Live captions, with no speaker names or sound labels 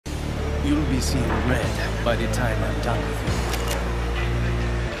You'll be seeing red by the time I'm done with you.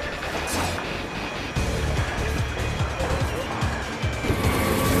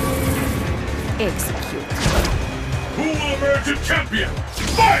 Execute. Who will emerge a champion?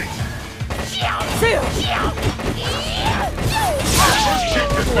 Fight! First kick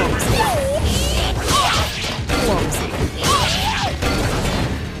has been recorded.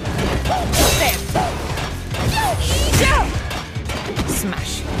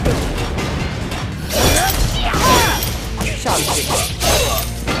 Smash. Charging.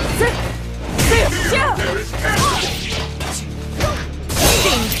 There is cancel.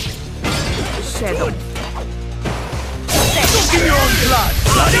 Shadow. Look in your own blood!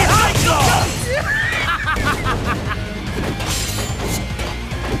 Bloody high claw!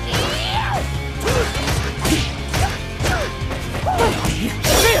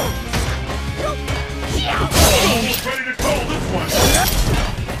 Almost ready to call this one.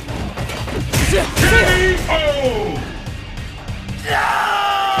 KO!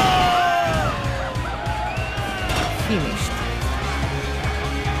 Finished.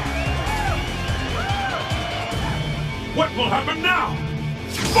 What will happen now?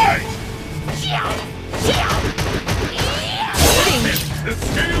 Fight! The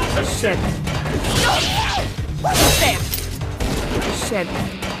scales have Shed. Shed.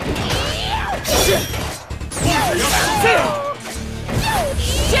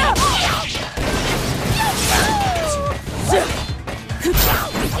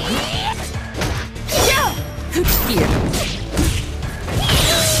 Here.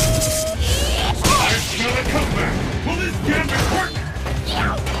 I smell a comeback. Will this gambit work?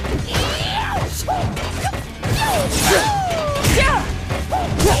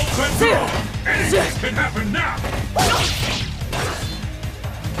 Anything can happen now.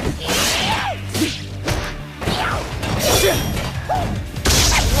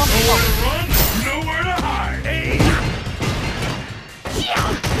 Nowhere to run, nowhere to hide.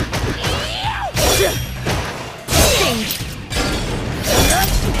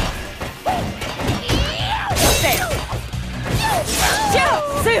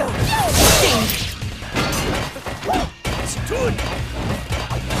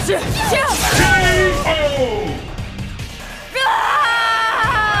 KO!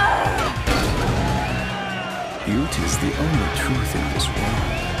 Beauty's the only truth in this world.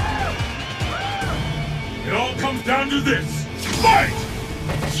 It all comes down to this. Fight!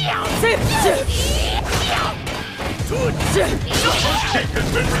 First kick has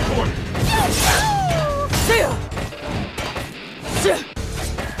been recorded.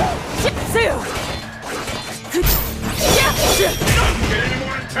 Doesn't get any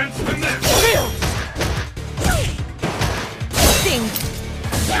more intense than this.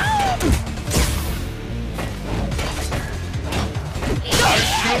 I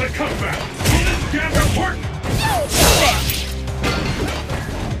smell a comeback. Will this gambit work?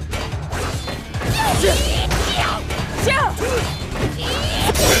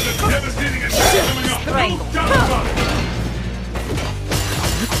 There's a devastating attack coming up. No doubt about it.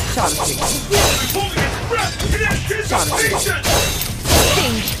 Charging. He's holding his breath in anticipation.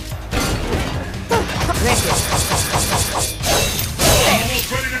 Almost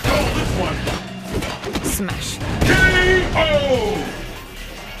ready to call this one. Smash. KO!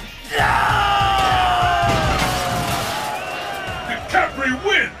 Decapre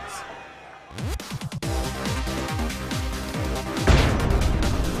wins!